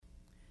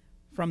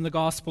From the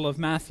Gospel of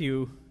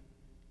Matthew,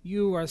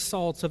 "You are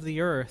salt of the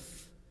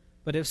earth,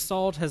 but if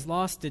salt has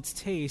lost its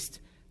taste,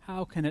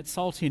 how can its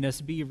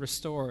saltiness be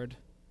restored?"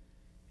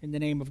 In the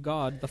name of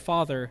God, the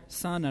Father,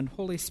 Son, and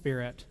Holy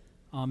Spirit.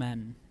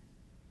 Amen.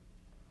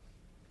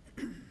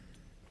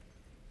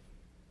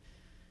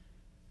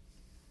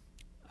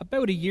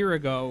 About a year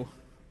ago,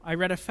 I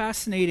read a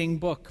fascinating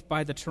book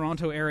by the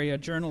Toronto area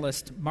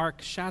journalist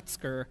Mark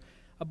Schatzker,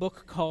 a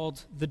book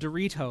called The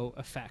Dorito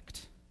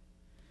Effect.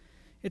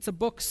 It's a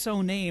book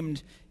so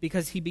named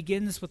because he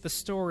begins with the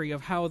story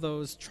of how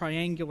those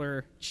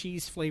triangular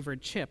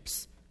cheese-flavored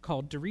chips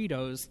called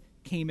Doritos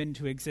came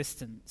into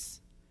existence.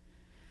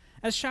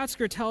 As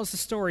Schatzker tells the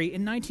story,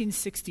 in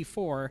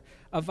 1964,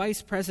 a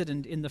vice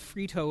president in the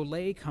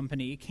Frito-Lay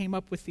company came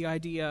up with the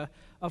idea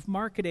of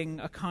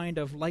marketing a kind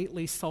of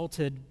lightly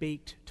salted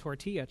baked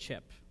tortilla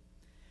chip.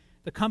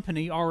 The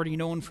company, already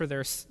known for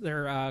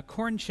their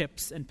corn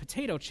chips and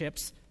potato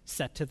chips,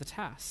 set to the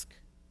task.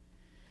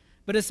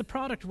 But as the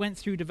product went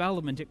through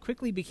development, it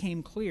quickly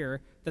became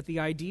clear that the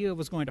idea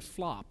was going to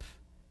flop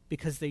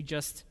because they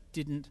just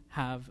didn't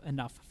have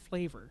enough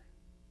flavor.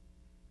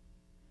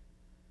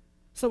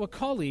 So a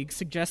colleague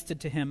suggested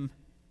to him,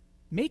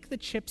 make the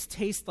chips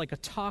taste like a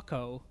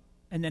taco,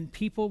 and then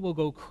people will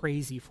go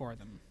crazy for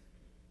them.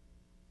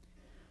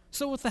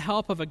 So with the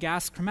help of a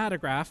gas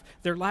chromatograph,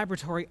 their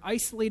laboratory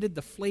isolated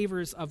the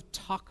flavors of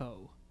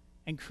taco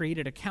and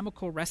created a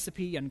chemical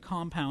recipe and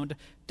compound,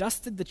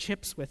 dusted the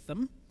chips with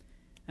them,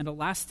 and a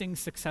lasting,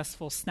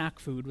 successful snack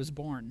food was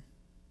born.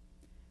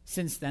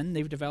 Since then,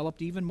 they've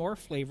developed even more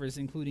flavors,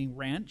 including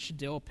ranch,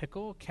 dill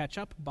pickle,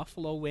 ketchup,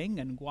 buffalo wing,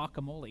 and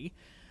guacamole,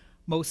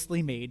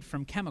 mostly made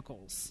from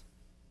chemicals.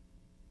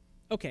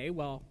 Okay,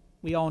 well,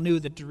 we all knew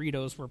that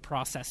Doritos were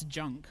processed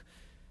junk.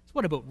 So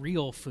what about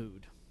real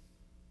food?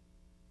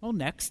 Well,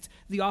 next,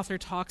 the author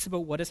talks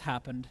about what has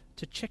happened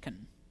to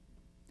chicken.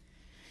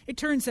 It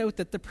turns out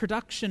that the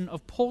production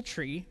of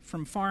poultry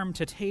from farm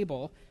to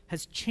table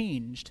has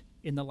changed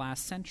in the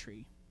last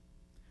century.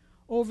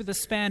 Over the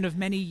span of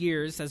many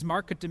years, as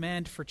market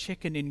demand for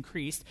chicken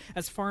increased,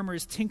 as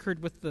farmers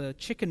tinkered with the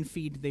chicken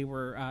feed they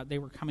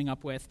were coming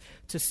up with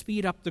to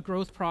speed up the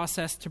growth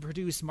process to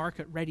produce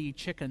market-ready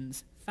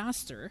chickens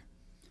faster,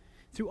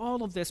 through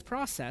all of this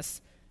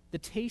process, the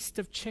taste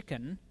of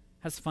chicken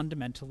has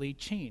fundamentally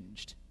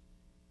changed.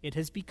 It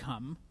has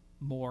become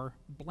more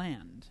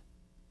bland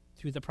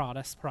through the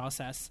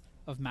process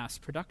of mass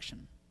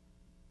production.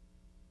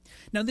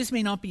 Now, this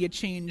may not be a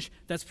change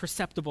that's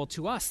perceptible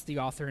to us, the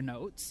author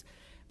notes,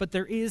 but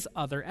there is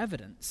other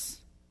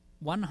evidence.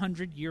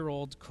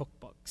 100-year-old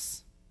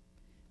cookbooks.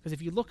 Because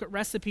if you look at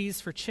recipes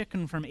for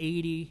chicken from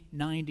 80,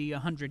 90,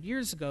 100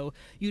 years ago,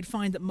 you'd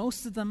find that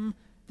most of them,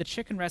 the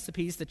chicken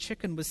recipes, the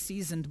chicken was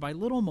seasoned by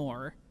little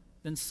more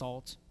than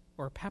salt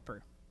or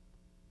pepper.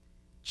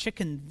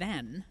 Chicken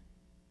then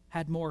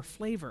had more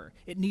flavor.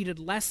 It needed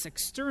less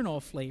external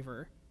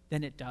flavor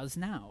than it does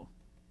now.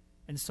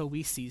 And so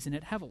we season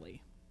it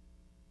heavily.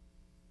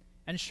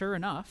 And sure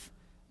enough,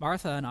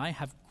 Martha and I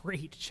have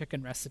great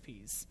chicken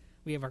recipes.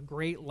 We have a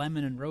great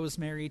lemon and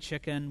rosemary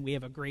chicken. We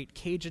have a great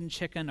Cajun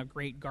chicken, a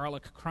great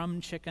garlic crumb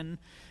chicken.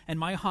 And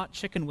my hot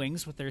chicken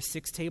wings with their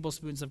 6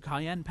 tablespoons of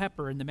cayenne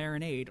pepper in the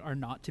marinade are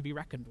not to be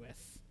reckoned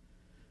with.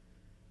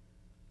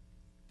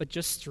 But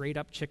just straight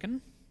up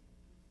chicken?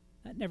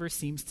 That never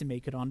seems to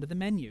make it onto the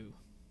menu.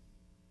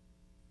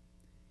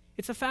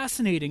 It's a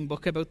fascinating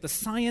book about the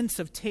science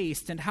of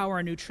taste and how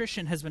our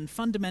nutrition has been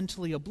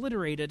fundamentally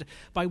obliterated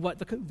by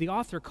what the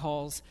author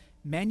calls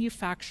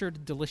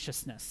manufactured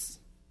deliciousness.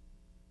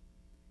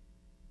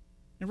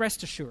 And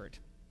rest assured,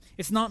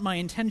 it's not my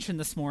intention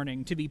this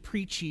morning to be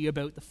preachy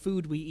about the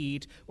food we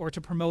eat or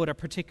to promote a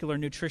particular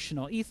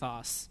nutritional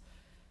ethos.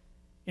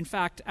 In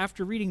fact,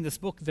 after reading this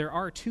book, there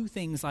are 2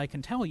 things I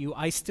can tell you.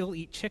 I still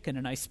eat chicken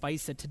and I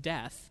spice it to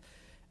death,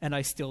 and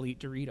I still eat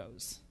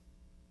Doritos.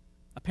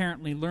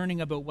 Apparently, learning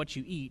about what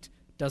you eat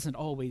doesn't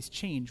always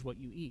change what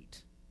you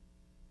eat.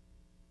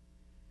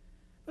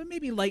 But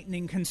maybe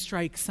lightning can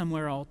strike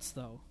somewhere else,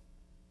 though.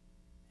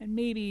 And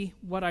maybe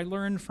what I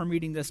learned from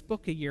reading this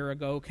book a year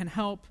ago can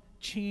help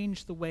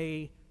change the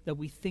way that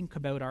we think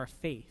about our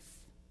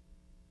faith.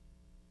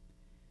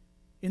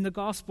 In the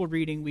gospel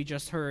reading we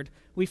just heard,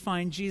 we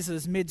find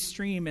Jesus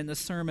midstream in the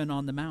Sermon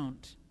on the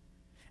Mount.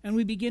 And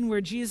we begin where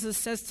Jesus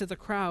says to the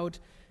crowd,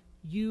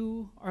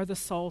 "You are the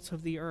salt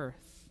of the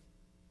earth.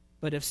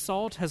 But if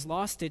salt has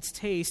lost its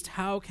taste,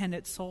 how can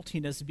its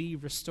saltiness be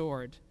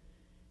restored?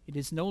 It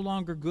is no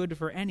longer good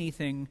for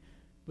anything,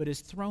 but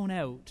is thrown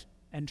out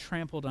and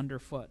trampled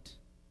underfoot."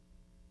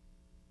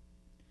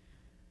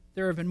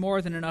 There have been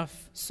more than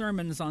enough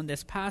sermons on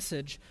this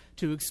passage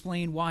to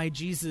explain why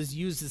Jesus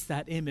uses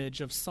that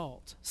image of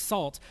salt.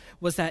 Salt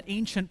was that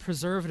ancient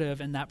preservative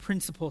and that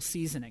principal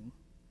seasoning.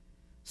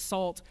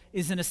 Salt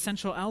is an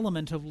essential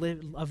element of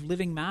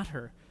living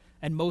matter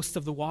and most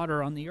of the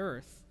water on the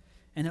earth.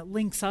 And it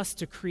links us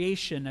to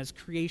creation as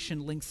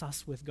creation links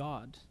us with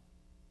God.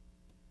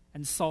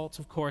 And salt,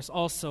 of course,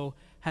 also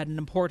had an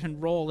important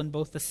role in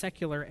both the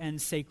secular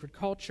and sacred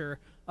culture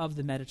of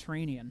the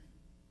Mediterranean.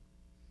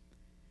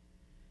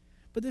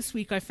 But this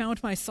week I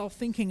found myself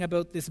thinking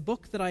about this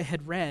book that I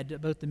had read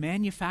about the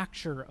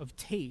manufacture of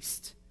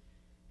taste.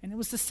 And it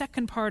was the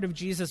second part of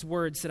Jesus'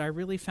 words that I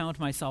really found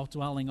myself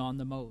dwelling on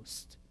the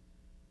most.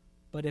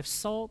 But if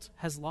salt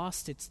has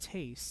lost its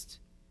taste,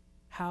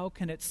 how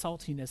can its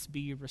saltiness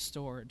be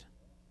restored?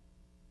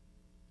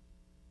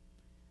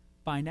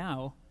 By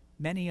now,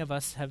 many of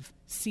us have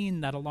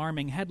seen that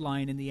alarming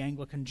headline in the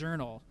Anglican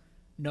Journal,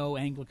 "No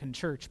Anglican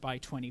Church by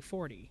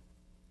 2040.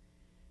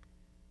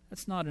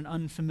 That's not an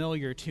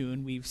unfamiliar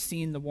tune. We've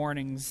seen the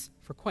warnings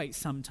for quite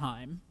some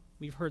time.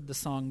 We've heard the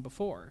song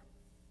before.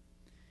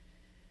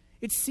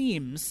 It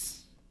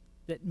seems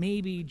that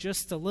maybe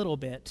just a little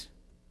bit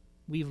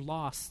we've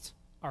lost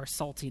our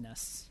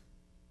saltiness.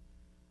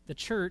 The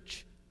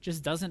church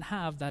just doesn't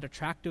have that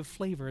attractive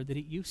flavor that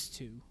it used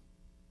to.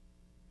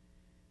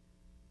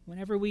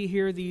 Whenever we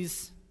hear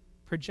these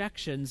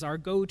projections, our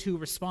go-to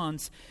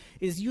response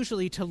is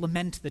usually to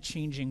lament the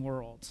changing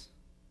world.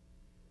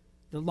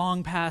 The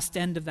long past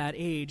end of that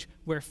age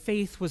where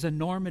faith was a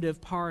normative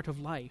part of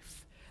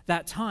life,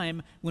 that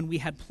time when we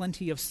had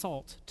plenty of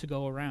salt to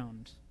go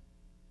around.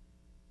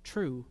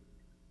 True,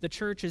 the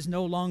church is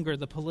no longer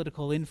the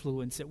political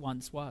influence it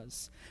once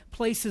was.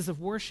 Places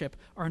of worship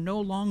are no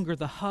longer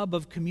the hub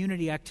of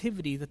community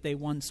activity that they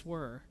once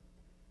were.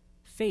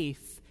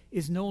 Faith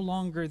is no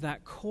longer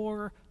that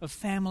core of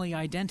family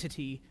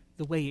identity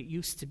the way it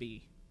used to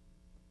be.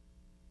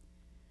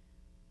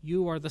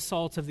 You are the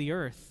salt of the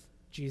earth,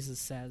 Jesus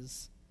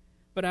says.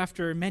 But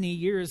after many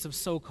years of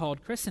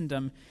so-called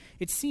Christendom,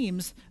 it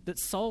seems that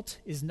salt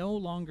is no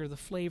longer the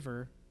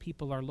flavor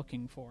people are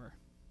looking for.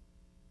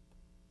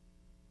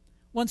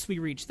 Once we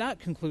reach that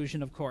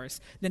conclusion, of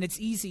course, then it's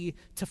easy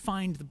to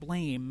find the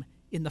blame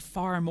in the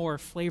far more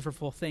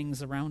flavorful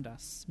things around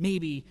us.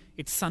 Maybe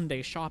it's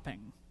Sunday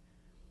shopping,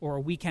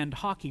 or weekend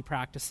hockey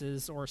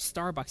practices, or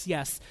Starbucks.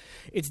 Yes,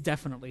 it's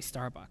definitely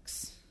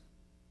Starbucks.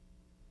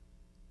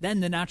 Then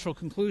the natural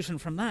conclusion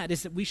from that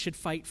is that we should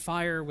fight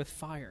fire with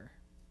fire.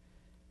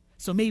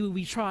 So maybe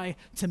we try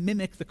to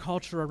mimic the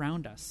culture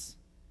around us.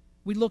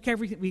 We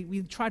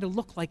try to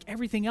look like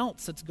everything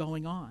else that's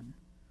going on.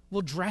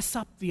 We'll dress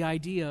up the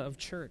idea of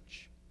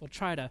church. We'll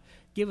try to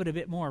give it a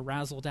bit more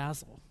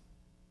razzle-dazzle.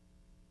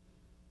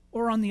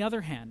 Or on the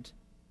other hand,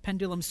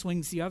 pendulum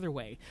swings the other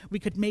way. We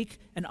could make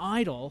an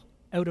idol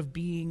out of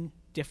being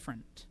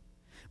different.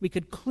 We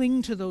could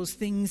cling to those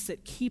things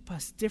that keep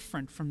us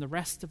different from the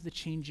rest of the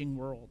changing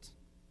world.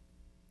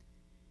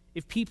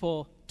 If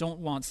people don't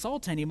want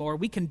salt anymore,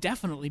 we can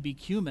definitely be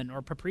cumin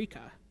or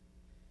paprika.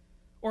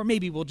 Or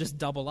maybe we'll just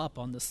double up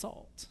on the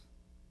salt.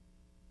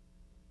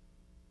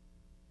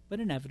 But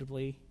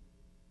inevitably,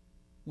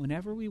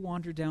 whenever we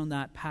wander down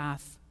that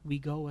path, we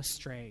go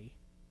astray.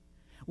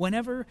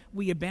 Whenever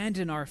we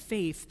abandon our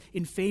faith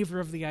in favor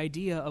of the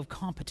idea of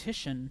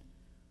competition,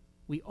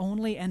 we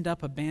only end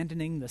up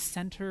abandoning the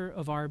center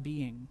of our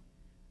being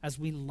as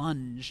we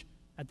lunge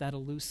at that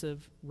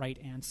elusive right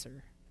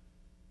answer.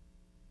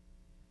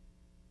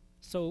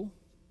 So,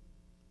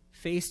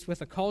 faced with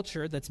a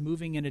culture that's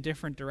moving in a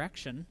different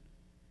direction,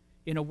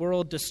 in a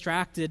world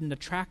distracted and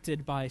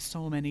attracted by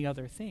so many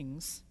other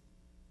things,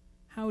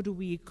 how do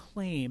we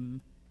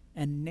claim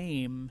and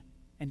name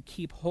and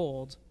keep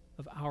hold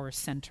of our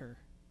center?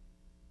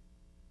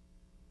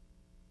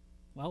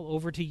 Well,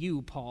 over to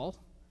you, Paul.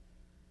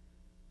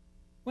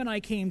 When I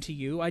came to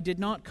you, I did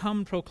not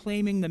come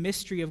proclaiming the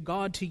mystery of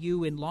God to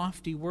you in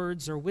lofty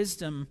words or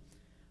wisdom,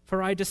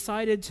 for I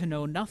decided to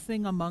know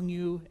nothing among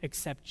you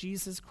except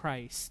Jesus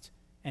Christ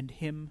and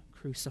Him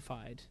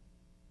crucified.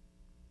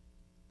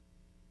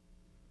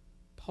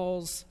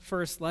 Paul's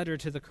first letter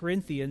to the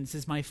Corinthians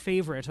is my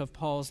favorite of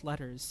Paul's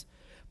letters,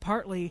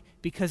 partly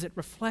because it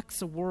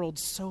reflects a world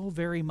so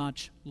very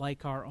much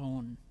like our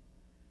own.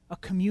 A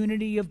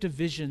community of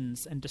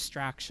divisions and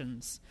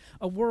distractions,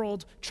 a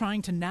world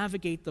trying to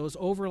navigate those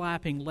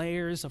overlapping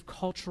layers of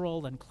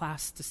cultural and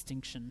class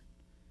distinction.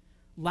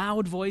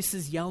 Loud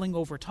voices yelling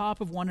over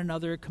top of one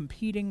another,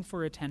 competing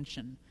for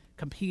attention,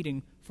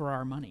 competing for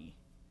our money.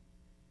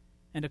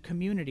 And a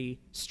community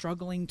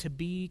struggling to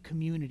be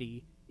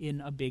community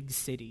in a big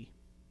city.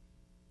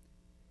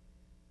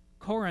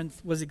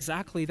 Corinth was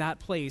exactly that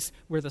place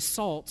where the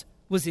salt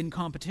was in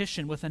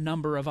competition with a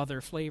number of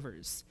other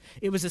flavors.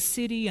 It was a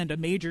city and a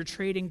major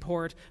trading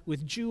port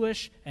with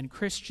Jewish and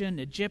Christian,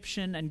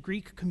 Egyptian, and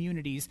Greek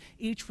communities,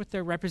 each with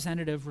their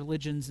representative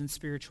religions and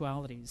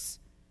spiritualities,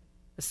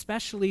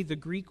 especially the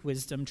Greek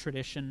wisdom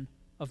tradition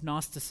of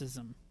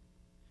Gnosticism,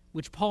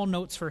 which Paul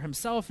notes for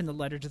himself in the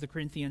letter to the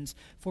Corinthians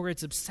for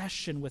its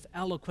obsession with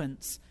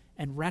eloquence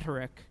and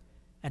rhetoric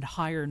and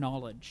higher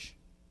knowledge.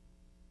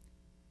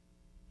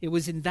 It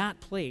was in that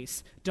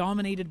place,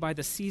 dominated by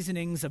the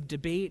seasonings of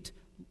debate,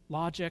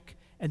 logic,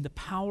 and the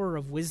power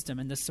of wisdom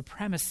and the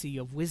supremacy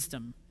of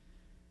wisdom,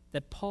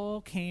 that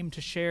Paul came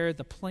to share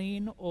the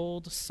plain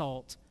old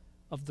salt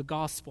of the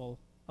gospel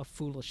of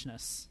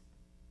foolishness.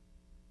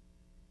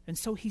 And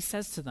so he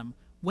says to them,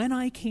 when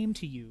I came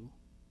to you,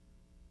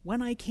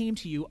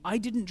 I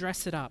didn't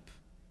dress it up.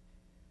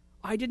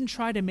 I didn't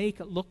try to make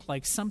it look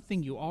like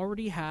something you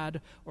already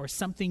had or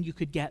something you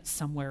could get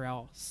somewhere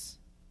else.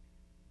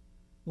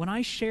 When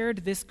I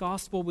shared this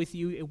gospel with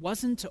you, it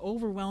wasn't to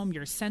overwhelm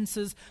your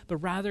senses, but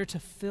rather to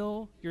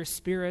fill your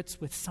spirits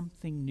with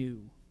something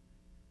new.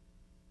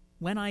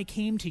 When I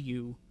came to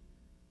you,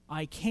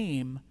 I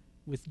came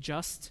with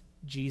just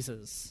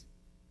Jesus.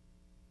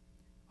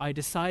 I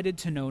decided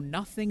to know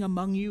nothing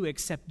among you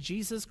except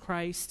Jesus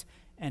Christ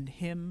and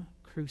Him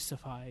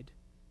crucified.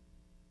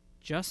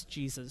 Just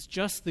Jesus,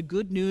 just the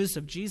good news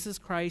of Jesus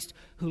Christ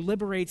who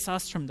liberates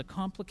us from the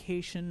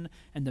complication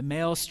and the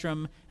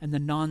maelstrom and the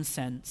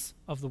nonsense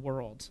of the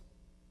world.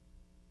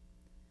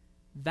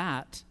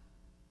 That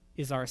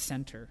is our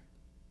center.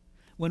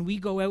 When we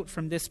go out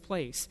from this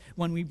place,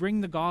 when we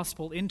bring the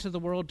gospel into the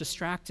world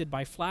distracted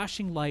by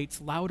flashing lights,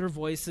 louder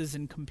voices,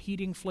 and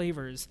competing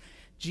flavors,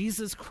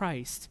 Jesus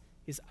Christ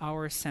is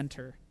our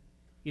center,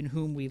 in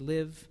whom we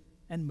live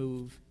and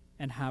move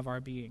and have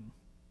our being.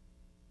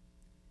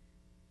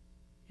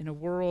 In a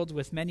world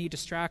with many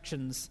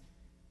distractions,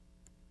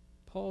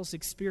 Paul's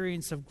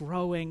experience of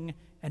growing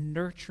and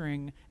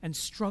nurturing and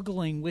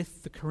struggling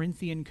with the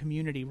Corinthian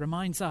community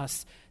reminds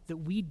us that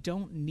we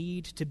don't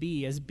need to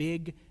be as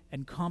big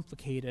and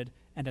complicated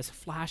and as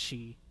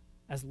flashy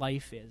as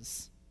life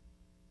is.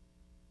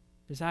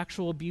 There's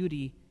actual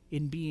beauty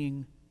in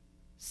being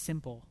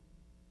simple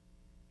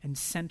and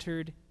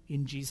centered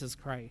in Jesus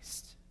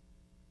Christ.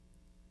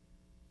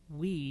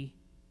 We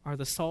are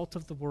the salt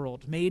of the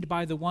world, made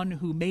by the one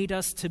who made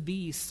us to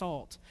be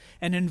salt,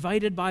 and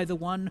invited by the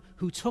one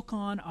who took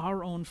on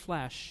our own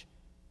flesh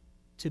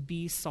to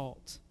be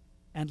salt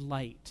and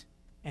light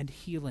and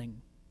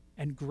healing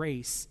and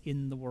grace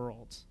in the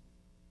world.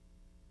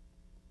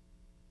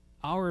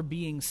 Our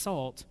being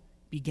salt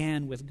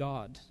began with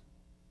God.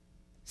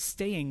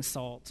 Staying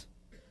salt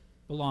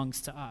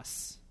belongs to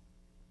us.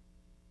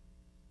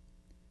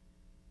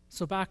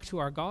 So back to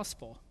our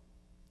gospel.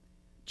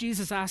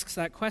 Jesus asks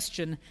that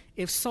question,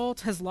 if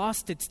salt has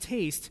lost its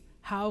taste,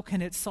 how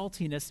can its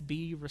saltiness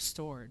be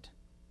restored?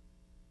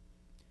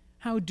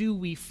 How do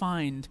we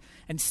find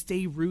and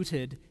stay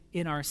rooted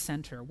in our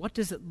center? What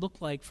does it look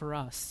like for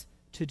us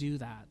to do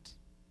that?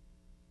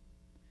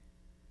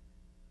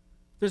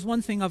 There's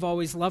one thing I've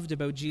always loved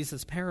about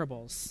Jesus'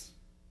 parables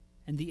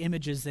and the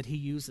images that he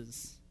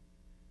uses.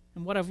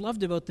 And what I've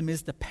loved about them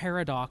is the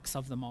paradox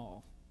of them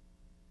all.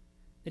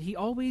 That he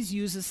always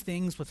uses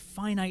things with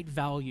finite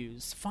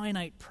values,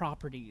 finite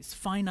properties,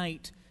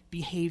 finite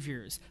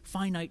behaviors,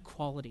 finite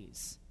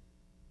qualities.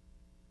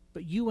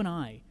 But you and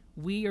I,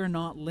 we are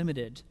not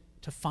limited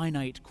to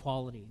finite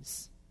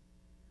qualities.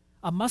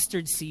 A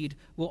mustard seed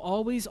will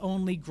always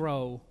only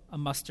grow a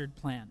mustard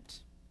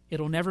plant.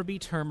 It'll never be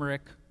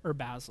turmeric or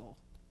basil.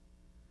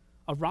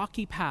 A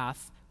rocky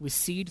path with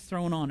seed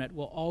thrown on it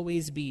will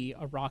always be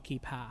a rocky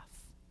path.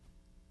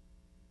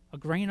 A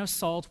grain of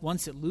salt,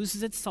 once it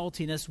loses its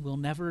saltiness, will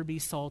never be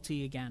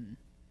salty again.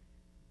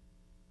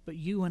 But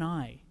you and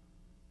I,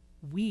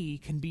 we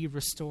can be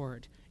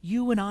restored.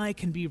 You and I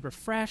can be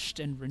refreshed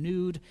and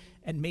renewed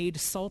and made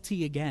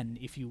salty again,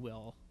 if you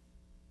will.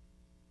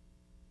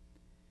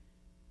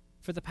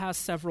 For the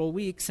past several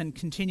weeks and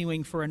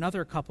continuing for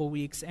another couple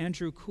weeks,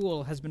 Andrew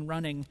Kuhl has been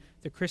running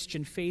the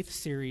Christian Faith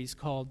series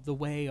called The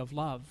Way of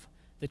Love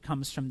that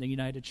comes from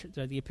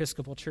the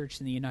Episcopal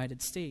Church in the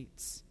United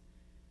States.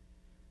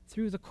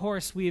 Through the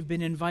course, we have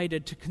been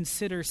invited to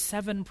consider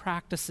 7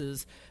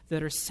 practices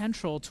that are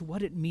central to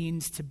what it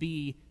means to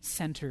be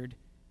centered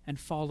and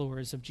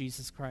followers of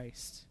Jesus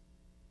Christ.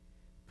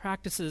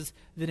 Practices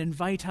that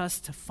invite us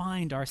to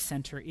find our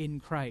center in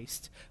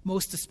Christ,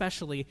 most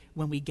especially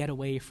when we get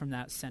away from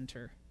that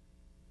center.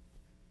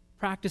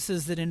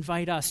 Practices that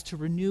invite us to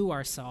renew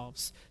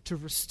ourselves, to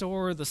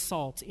restore the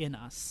salt in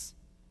us.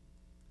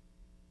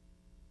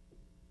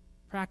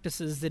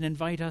 Practices that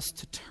invite us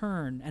to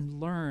turn and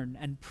learn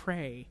and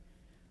pray,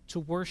 to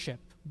worship,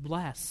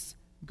 bless,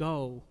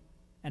 go,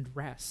 and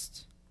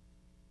rest.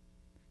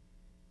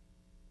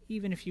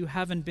 Even if you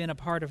haven't been a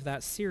part of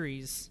that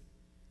series,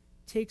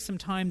 take some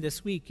time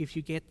this week if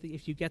you get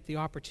the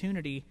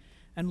opportunity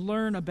and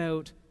learn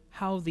about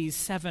how these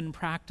 7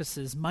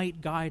 practices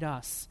might guide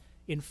us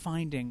in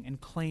finding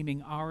and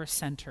claiming our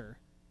center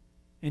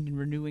and in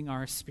renewing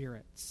our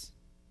spirits.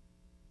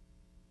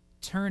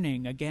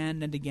 Turning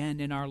again and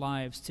again in our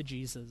lives to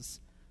Jesus,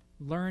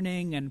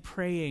 learning and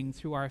praying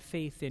through our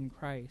faith in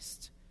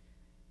Christ,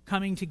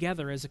 coming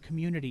together as a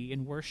community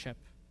in worship,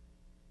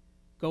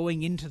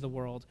 going into the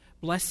world,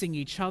 blessing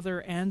each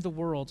other and the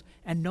world,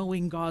 and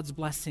knowing God's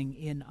blessing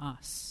in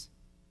us,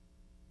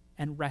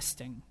 and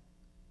resting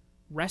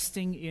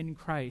in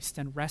Christ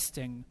and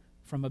resting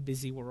from a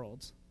busy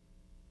world.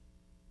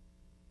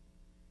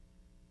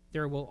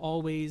 There will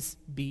always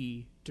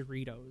be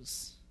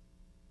Doritos.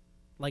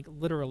 Like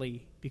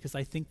literally, because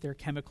I think they're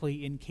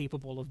chemically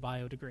incapable of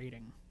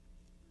biodegrading.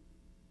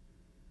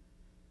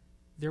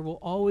 There will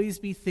always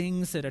be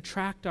things that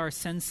attract our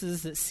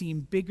senses that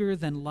seem bigger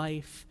than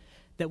life,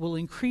 that will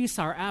increase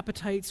our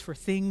appetites for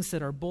things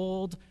that are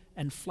bold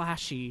and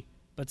flashy,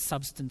 but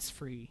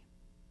substance-free.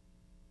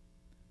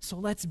 So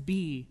let's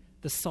be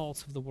the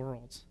salt of the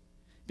world,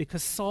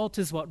 because salt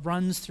is what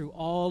runs through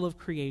all of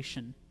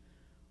creation,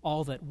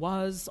 all that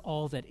was,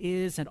 all that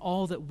is, and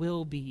all that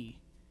will be.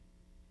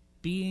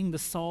 Being the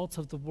salt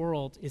of the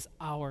world is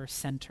our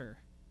center.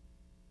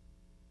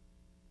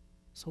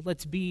 So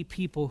let's be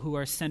people who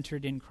are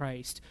centered in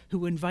Christ,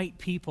 who invite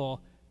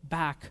people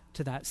back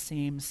to that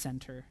same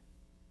center.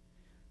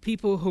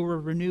 People who are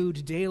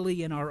renewed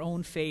daily in our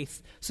own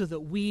faith so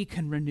that we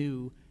can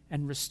renew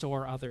and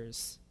restore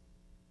others.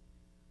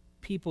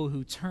 People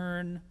who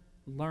turn,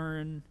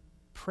 learn,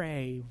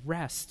 pray,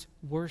 rest,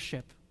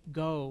 worship,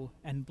 go,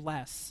 and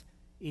bless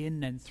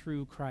in and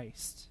through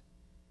Christ.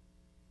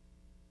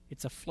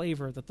 It's a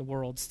flavor that the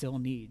world still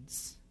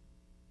needs.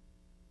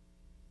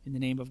 In the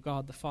name of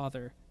God the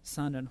Father,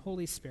 Son, and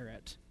Holy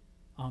Spirit,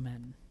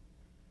 amen.